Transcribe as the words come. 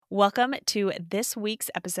Welcome to this week's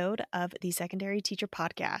episode of the Secondary Teacher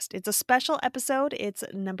Podcast. It's a special episode. It's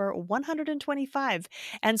number 125.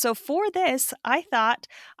 And so for this, I thought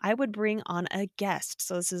I would bring on a guest.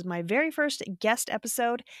 So this is my very first guest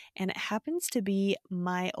episode, and it happens to be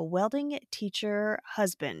my welding teacher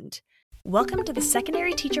husband. Welcome to the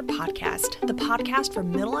Secondary Teacher Podcast, the podcast for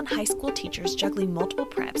middle and high school teachers juggling multiple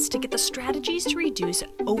preps to get the strategies to reduce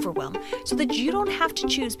overwhelm so that you don't have to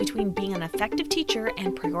choose between being an effective teacher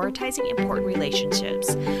and prioritizing important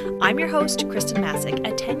relationships. I'm your host, Kristen Masick,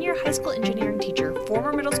 a 10-year high school engineering teacher,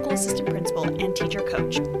 former middle school assistant principal, and teacher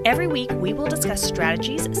coach. Every week, we will discuss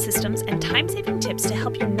strategies, systems, and time-saving tips to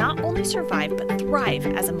help you not only survive but thrive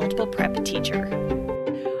as a multiple prep teacher.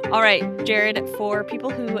 All right, Jared, for people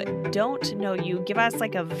who don't know you, give us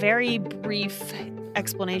like a very brief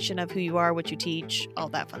explanation of who you are, what you teach, all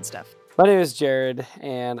that fun stuff. My name is Jared,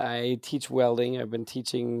 and I teach welding. I've been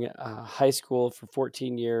teaching high school for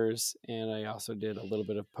 14 years, and I also did a little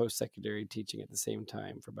bit of post-secondary teaching at the same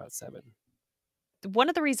time for about 7. One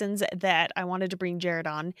of the reasons that I wanted to bring Jared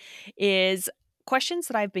on is questions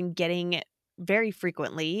that I've been getting very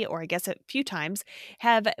frequently, or I guess a few times,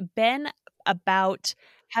 have been about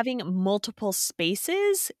having multiple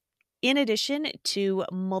spaces in addition to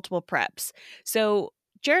multiple preps. So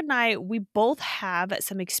Jared and I, we both have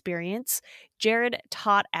some experience. Jared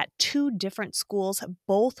taught at 2 different schools,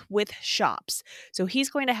 both with shops. So he's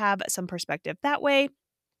going to have some perspective that way.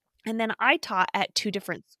 And then I taught at 2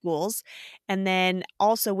 different schools. And then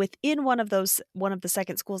also within one of the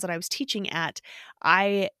second schools that I was teaching at,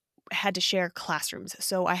 I had to share classrooms.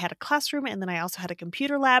 So I had a classroom and then I also had a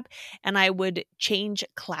computer lab, and I would change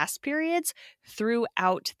class periods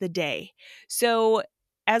throughout the day. So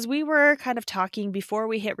as we were kind of talking before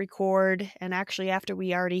we hit record, and actually after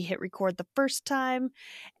we already hit record the first time,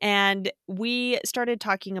 and we started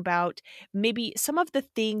talking about maybe some of the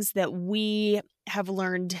things that we have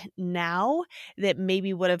learned now that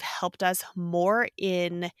maybe would have helped us more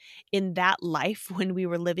in that life when we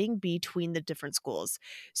were living between the different schools.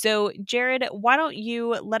 So, Jared, why don't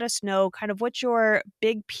you let us know kind of what's your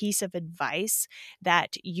big piece of advice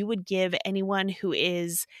that you would give anyone who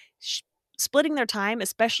is splitting their time,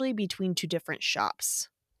 especially between 2 different shops?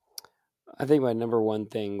 I think my number one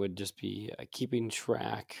thing would just be keeping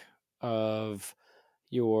track of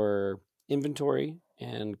your inventory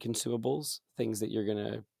and consumables, things that you're going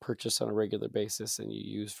to purchase on a regular basis and you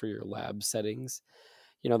use for your lab settings.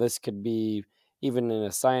 This could be even in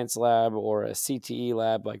a science lab or a CTE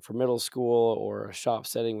lab, like for middle school, or a shop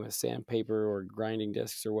setting with sandpaper or grinding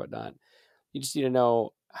discs or whatnot. You just need to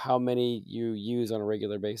know how many you use on a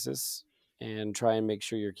regular basis and try and make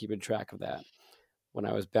sure you're keeping track of that. When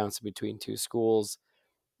I was bouncing between 2 schools,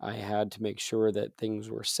 I had to make sure that things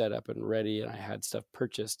were set up and ready, and I had stuff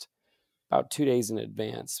purchased about 2 days in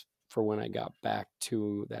advance for when I got back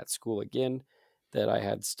to that school again, that I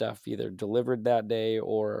had stuff either delivered that day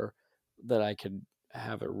or that I could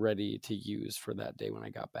have it ready to use for that day when I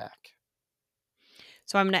got back.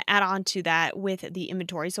 So I'm going to add on to that with the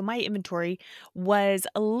inventory. So my inventory was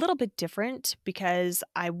a little bit different because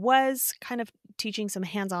I was kind of teaching some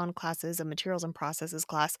hands-on classes, a materials and processes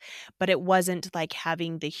class, but it wasn't like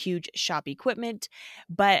having the huge shop equipment.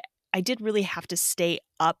 But I did really have to stay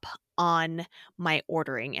up on my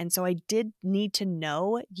ordering. And so I did need to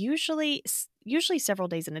know usually several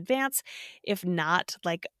days in advance, if not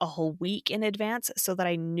like a whole week in advance, so that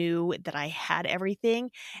I knew that I had everything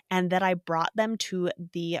and that I brought them to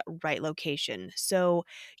the right location. So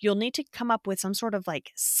you'll need to come up with some sort of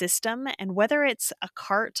like system, and whether it's a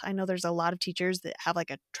cart, I know there's a lot of teachers that have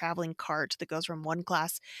like a traveling cart that goes from one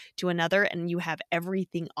class to another and you have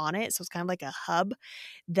everything on it. So it's kind of like a hub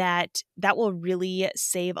that will really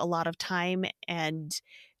save a lot of time and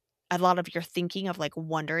a lot of your thinking of like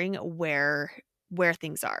wondering where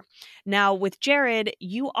things are. Now with Jared,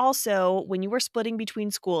 you also, when you were splitting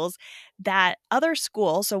between schools, that other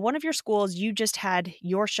school, so one of your schools you just had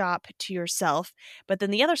your shop to yourself, but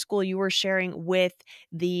then the other school you were sharing with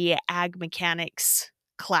the ag mechanics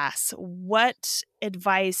class. What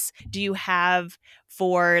advice do you have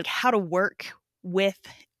for how to work with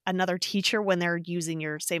another teacher when they're using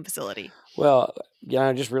your same facility? Well,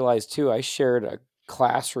 I just realized too, I shared a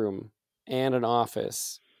classroom and an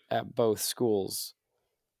office at both schools.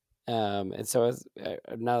 And so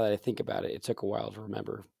now that I think about it, it took a while to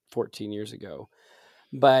remember 14 years ago.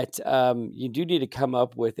 But you do need to come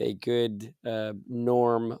up with a good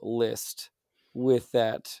norm list with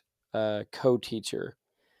that co-teacher,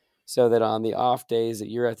 so that on the off days that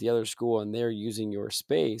you're at the other school and they're using your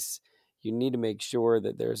space, you need to make sure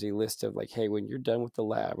that there's a list of like, hey, when you're done with the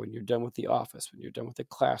lab, when you're done with the office, when you're done with the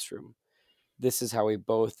classroom, this is how we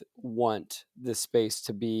both want this space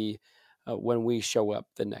to be when we show up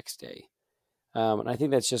the next day. And I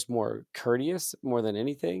think that's just more courteous more than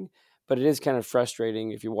anything. But it is kind of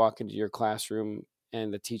frustrating if you walk into your classroom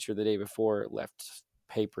and the teacher the day before left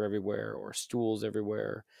paper everywhere or stools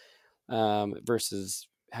everywhere, versus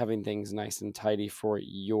having things nice and tidy for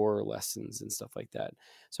your lessons and stuff like that.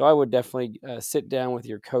 So I would definitely sit down with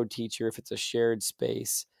your co-teacher if it's a shared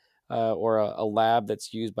space, or a lab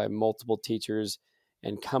that's used by multiple teachers,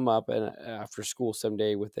 and come up and after school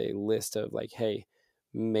someday with a list of like, hey,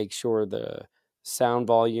 make sure the sound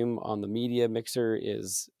volume on the media mixer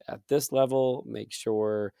is at this level, make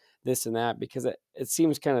sure this and that, because it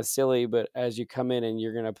seems kind of silly, but as you come in and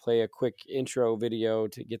you're going to play a quick intro video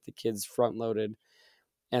to get the kids front loaded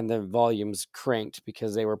and the volume's cranked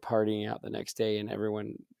because they were partying out the next day and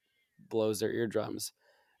everyone blows their eardrums.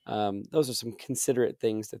 Those are some considerate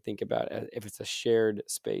things to think about if it's a shared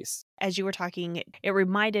space. As you were talking, it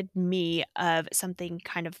reminded me of something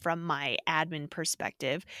kind of from my admin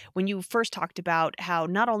perspective. When you first talked about how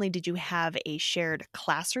not only did you have a shared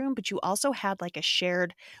classroom, but you also had like a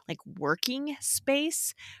shared like working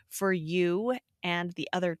space for you and the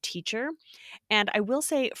other teacher. And I will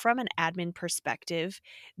say from an admin perspective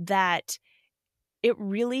that it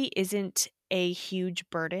really isn't a huge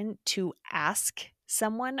burden to ask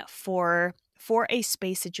someone for a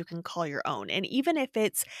space that you can call your own. And even if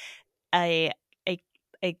it's a a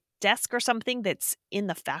a desk or something that's in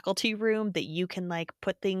the faculty room that you can like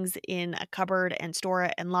put things in a cupboard and store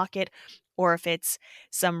it and lock it, or if it's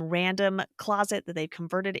some random closet that they've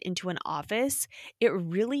converted into an office, it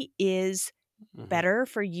really is Hmm. better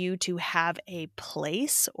for you to have a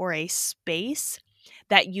place or a space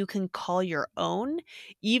that you can call your own,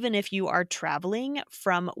 even if you are traveling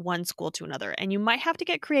from one school to another. And you might have to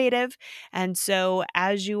get creative. And so,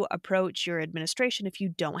 as you approach your administration, if you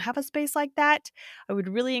don't have a space like that, I would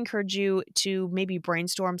really encourage you to maybe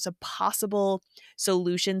brainstorm some possible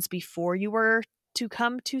solutions before you were to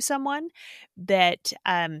come to someone that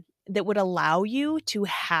would allow you to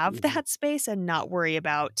have Hmm. that space and not worry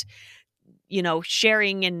about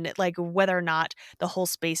sharing and like whether or not the whole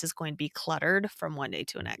space is going to be cluttered from one day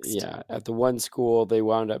to the next. Yeah, at the one school, they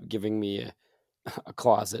wound up giving me a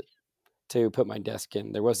closet to put my desk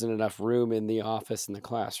in. There wasn't enough room in the office and the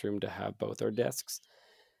classroom to have both our desks.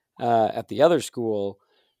 At the other school,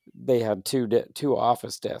 they had two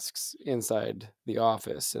office desks inside the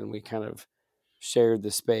office, and we kind of shared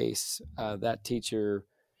the space. That teacher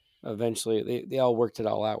eventually they all worked it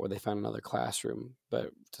all out where they found another classroom.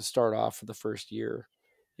 But to start off for the first year,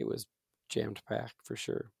 it was jammed packed for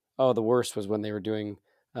sure. Oh, the worst was when they were doing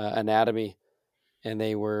anatomy and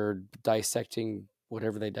they were dissecting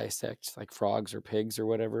whatever they dissect, like frogs or pigs or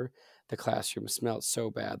whatever. The classroom smelled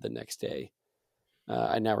so bad the next day.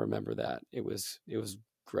 I now remember that it was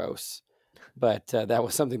gross, but that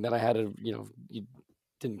was something that I had to, you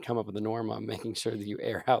didn't come up with the norm on making sure that you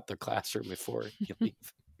air out the classroom before you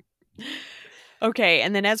leave. Okay,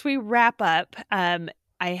 and then as we wrap up,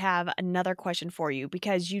 I have another question for you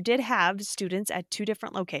because you did have students at two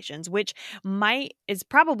different locations, which might is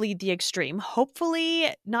probably the extreme.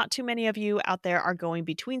 Hopefully, not too many of you out there are going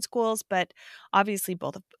between schools, but obviously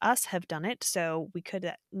both of us have done it, so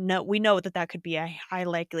we know that that could be a high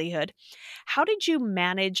likelihood. How did you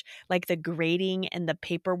manage like the grading and the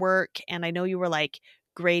paperwork? And I know you were like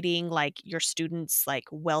grading like your students like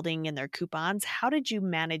welding in their coupons. How did you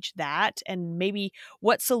manage that? And maybe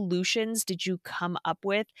what solutions did you come up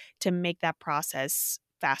with to make that process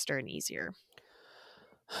faster and easier?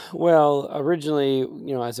 Well, originally,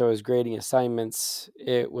 as I was grading assignments,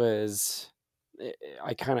 I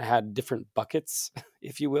kind of had different buckets,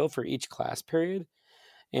 if you will, for each class period.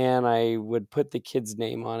 And I would put the kid's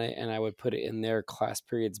name on it and I would put it in their class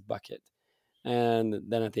period's bucket. And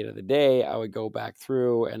then at the end of the day, I would go back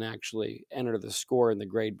through and actually enter the score in the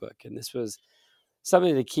grade book. And this was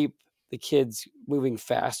something to keep the kids moving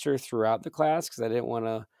faster throughout the class because I didn't want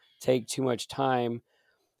to take too much time.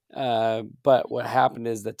 But what happened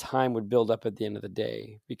is the time would build up at the end of the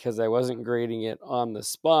day because I wasn't grading it on the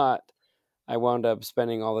spot. I wound up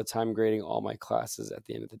spending all the time grading all my classes at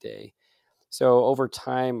the end of the day. So over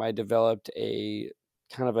time, I developed a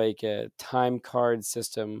kind of like a time card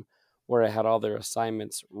system where I had all their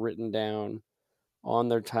assignments written down on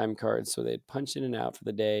their time cards. So they'd punch in and out for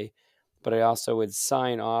the day, but I also would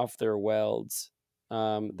sign off their welds,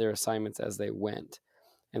 their assignments as they went.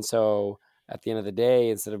 And so at the end of the day,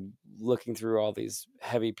 instead of looking through all these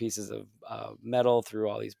heavy pieces of metal through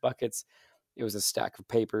all these buckets, it was a stack of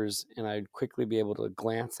papers, and I'd quickly be able to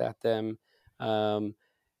glance at them. Um,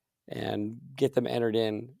 and get them entered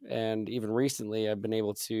in. And even recently, I've been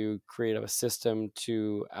able to create a system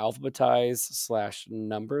to alphabetize slash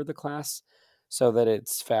number the class so that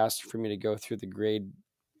it's faster for me to go through the grade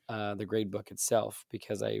book itself,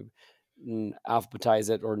 because I alphabetize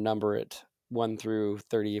it or number it 1 through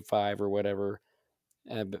 35 or whatever,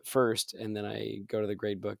 but first, and then I go to the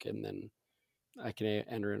grade book, and then I can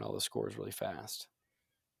enter in all the scores really fast.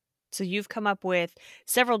 So you've come up with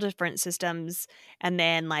several different systems and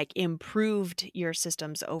then like improved your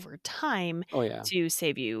systems over time Oh yeah. to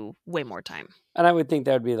save you way more time. And I would think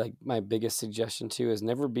that would be like my biggest suggestion too, is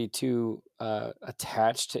never be too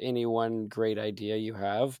attached to any one great idea you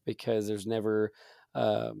have, because there's never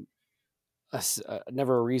um,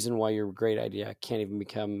 never a reason why your great idea can't even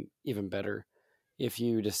become even better if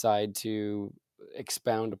you decide to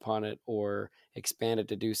expound upon it or expand it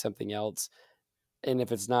to do something else. And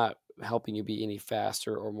if it's not helping you be any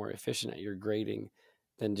faster or more efficient at your grading,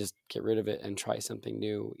 then just get rid of it and try something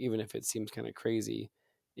new. Even if it seems kind of crazy,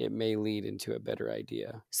 it may lead into a better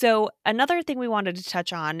idea. So, another thing we wanted to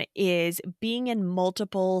touch on is being in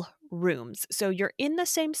multiple rooms. So, you're in the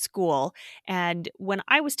same school. And when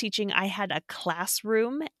I was teaching, I had a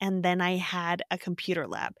classroom and then I had a computer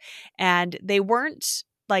lab. And they weren't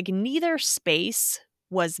like neither space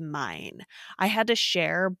was mine. I had to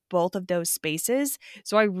share both of those spaces.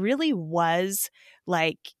 So, I really was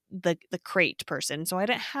like, the crate person. So I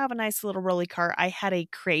didn't have a nice little rolly cart. I had a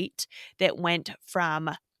crate that went from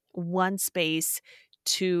one space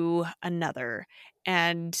to another.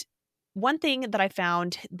 And one thing that I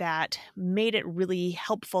found that made it really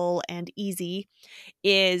helpful and easy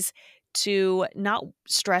is to not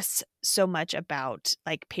stress so much about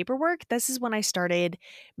like paperwork. This is when I started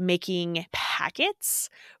making packets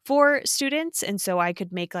for students. And so I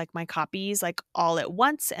could make like my copies like all at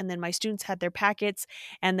once. And then my students had their packets.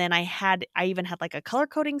 And then I even had like a color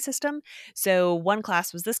coding system. So one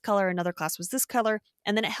class was this color, another class was this color.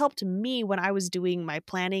 And then it helped me when I was doing my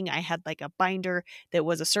planning. I had like a binder that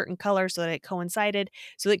was a certain color so that it coincided,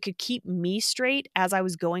 so it could keep me straight as I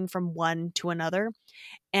was going from one to another.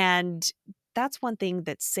 And that's one thing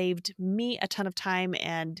that saved me a ton of time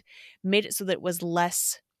and made it so that it was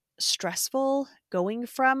less stressful going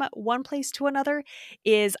from one place to another,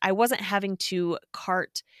 is I wasn't having to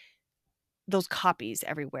cart those copies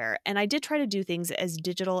everywhere. And I did try to do things as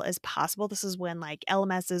digital as possible. This is when like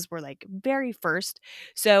LMSs were like very first.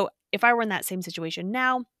 So if I were in that same situation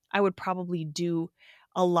now, I would probably do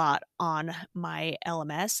a lot on my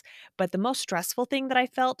LMS. But the most stressful thing that I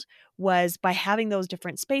felt was by having those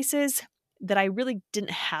different spaces that I really didn't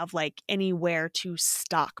have like anywhere to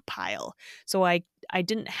stockpile. So I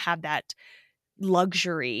didn't have that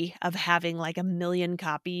luxury of having like a million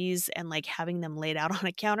copies and like having them laid out on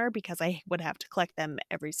a counter, because I would have to collect them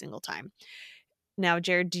every single time. Now,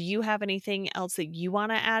 Jared, do you have anything else that you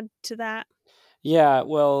want to add to that? Yeah,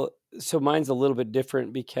 well, so mine's a little bit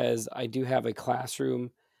different because I do have a classroom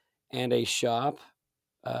and a shop.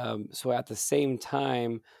 So at the same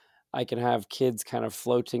time, I can have kids kind of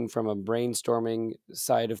floating from a brainstorming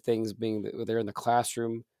side of things, being that they're in the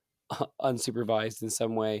classroom unsupervised in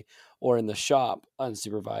some way, or in the shop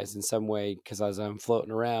unsupervised in some way, because as I'm floating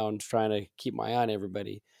around trying to keep my eye on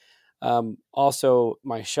everybody. Also,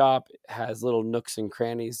 my shop has little nooks and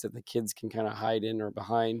crannies that the kids can kind of hide in or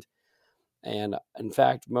behind. And in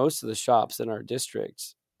fact, most of the shops in our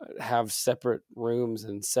district have separate rooms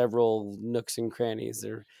and several nooks and crannies.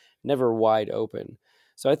 They're never wide open.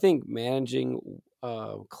 So I think managing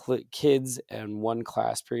kids and one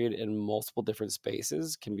class period in multiple different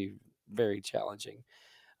spaces can be very challenging.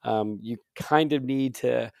 You kind of need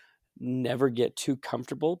to never get too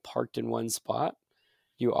comfortable parked in one spot.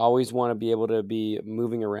 You always want to be able to be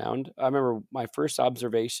moving around. I remember my first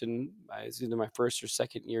observation, I was either my first or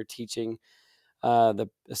second year teaching. The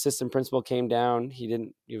assistant principal came down. He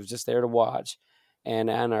was just there to watch.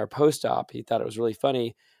 And on our post op, he thought it was really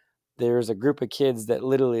funny. There's a group of kids that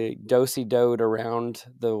literally dosey doed around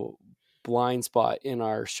the blind spot in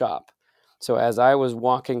our shop. So as I was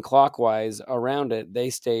walking clockwise around it, they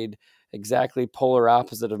stayed exactly polar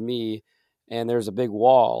opposite of me. And there's a big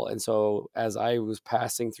wall. And so as I was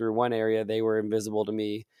passing through one area, they were invisible to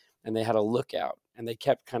me, and they had a lookout, and they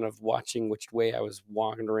kept kind of watching which way I was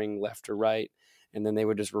wandering, left or right. And then they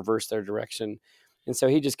would just reverse their direction. And so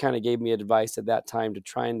he just kind of gave me advice at that time to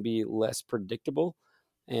try and be less predictable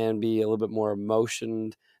and be a little bit more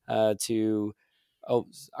emotioned, to, oh,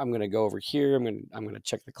 I'm going to go over here. I'm going to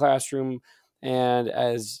check the classroom. And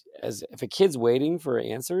as if a kid's waiting for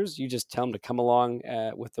answers, you just tell them to come along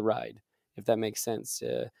with the ride, if that makes sense.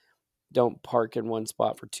 don't park in one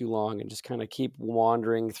spot for too long and just kind of keep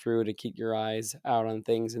wandering through to keep your eyes out on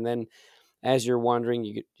things. And then as you're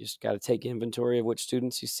wandering, just got to take inventory of which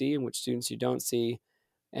students you see and which students you don't see,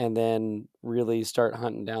 and then really start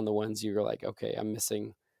hunting down the ones you're like, okay, I'm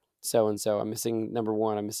missing so and so. I'm missing number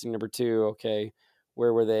one. I'm missing number two. Okay,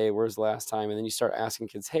 where were they? Where's the last time? And then you start asking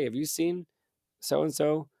kids, hey, have you seen so and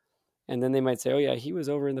so? And then they might say, oh yeah, he was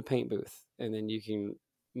over in the paint booth. And then you can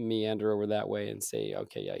meander over that way and say,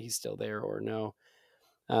 okay, yeah, he's still there, or no.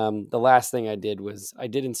 The last thing I did was I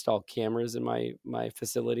did install cameras in my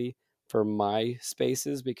facility for my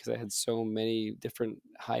spaces because I had so many different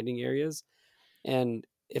hiding areas. And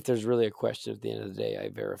if there's really a question at the end of the day, I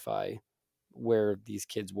verify where these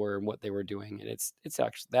kids were and what they were doing. And it's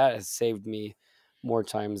actually, that has saved me more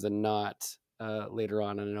times than not later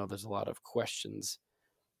on. And I know there's a lot of questions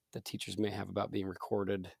that teachers may have about being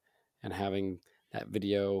recorded and having that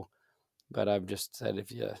video, but I've just said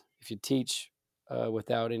if you teach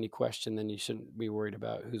without any question, then you shouldn't be worried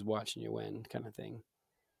about who's watching you when, kind of thing.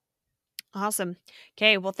 Awesome.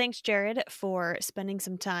 Okay. Well, thanks, Jared, for spending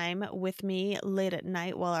some time with me late at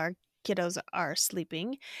night while our kiddos are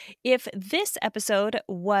sleeping. If this episode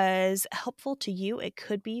was helpful to you, it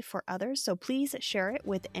could be for others. So please share it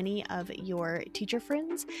with any of your teacher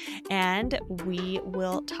friends, and we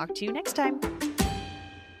will talk to you next time.